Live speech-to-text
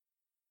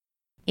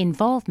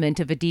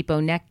Involvement of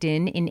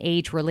adiponectin in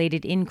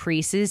age-related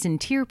increases in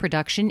tear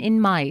production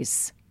in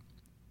mice.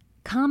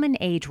 Common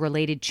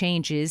age-related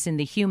changes in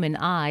the human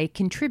eye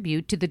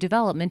contribute to the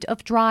development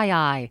of dry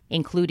eye,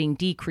 including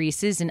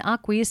decreases in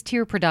aqueous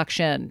tear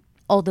production.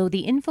 Although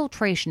the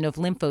infiltration of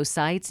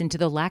lymphocytes into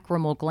the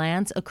lacrimal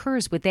glands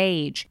occurs with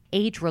age,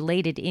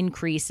 age-related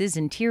increases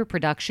in tear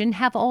production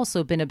have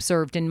also been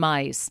observed in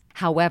mice.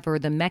 However,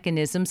 the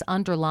mechanisms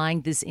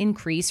underlying this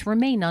increase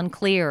remain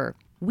unclear.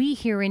 We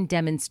herein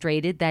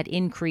demonstrated that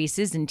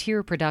increases in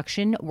tear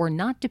production were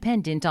not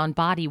dependent on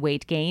body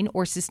weight gain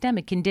or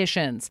systemic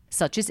conditions,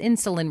 such as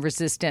insulin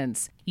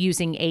resistance,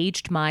 using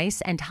aged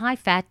mice and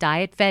high-fat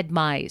diet-fed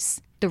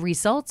mice. The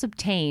results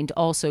obtained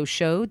also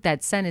showed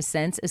that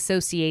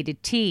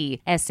senescence-associated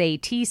T,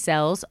 SAT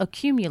cells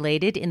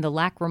accumulated in the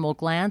lacrimal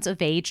glands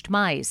of aged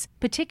mice,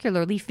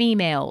 particularly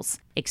females.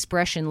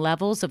 Expression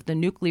levels of the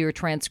nuclear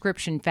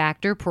transcription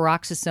factor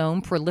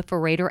peroxisome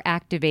proliferator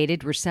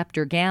activated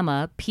receptor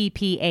gamma,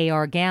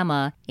 PPAR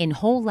gamma, in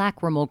whole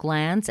lacrimal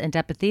glands and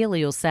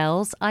epithelial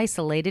cells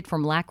isolated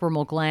from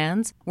lacrimal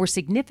glands were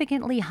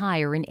significantly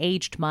higher in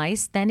aged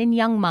mice than in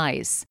young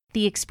mice.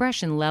 The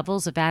expression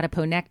levels of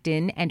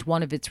adiponectin and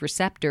one of its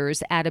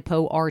receptors,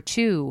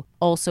 ADIPO-R2,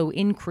 also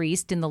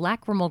increased in the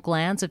lacrimal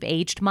glands of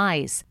aged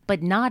mice,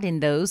 but not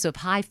in those of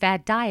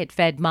high-fat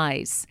diet-fed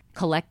mice.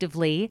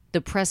 Collectively,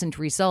 the present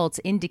results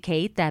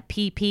indicate that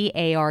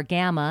PPAR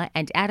gamma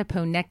and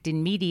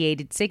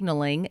adiponectin-mediated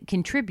signaling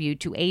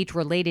contribute to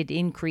age-related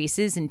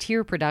increases in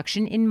tear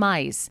production in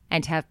mice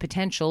and have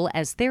potential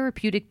as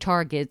therapeutic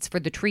targets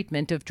for the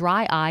treatment of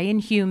dry eye in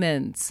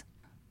humans.